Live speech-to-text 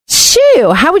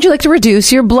2, how would you like to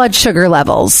reduce your blood sugar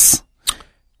levels?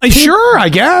 Sure, I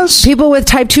guess. People with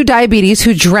type 2 diabetes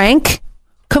who drank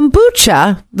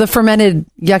kombucha, the fermented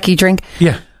yucky drink,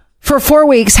 for 4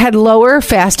 weeks had lower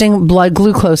fasting blood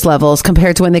glucose levels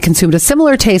compared to when they consumed a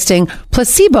similar tasting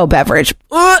placebo beverage.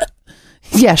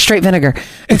 Yeah, straight vinegar.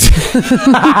 Isn't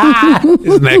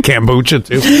that kombucha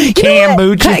too?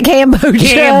 Kombucha.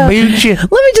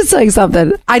 Let me just tell you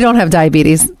something. I don't have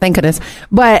diabetes, thank goodness.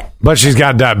 But she's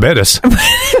got diabetes.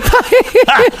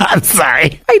 I'm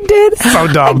sorry. I did. So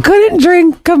dumb. I couldn't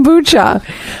drink kombucha.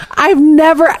 I've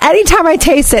never, anytime I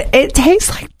taste it, it tastes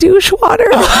like douche water.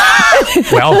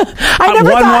 Well,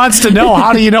 one wants to know,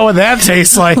 how do you know what that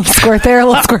tastes like? Let's squirt there.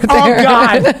 Oh,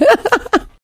 God.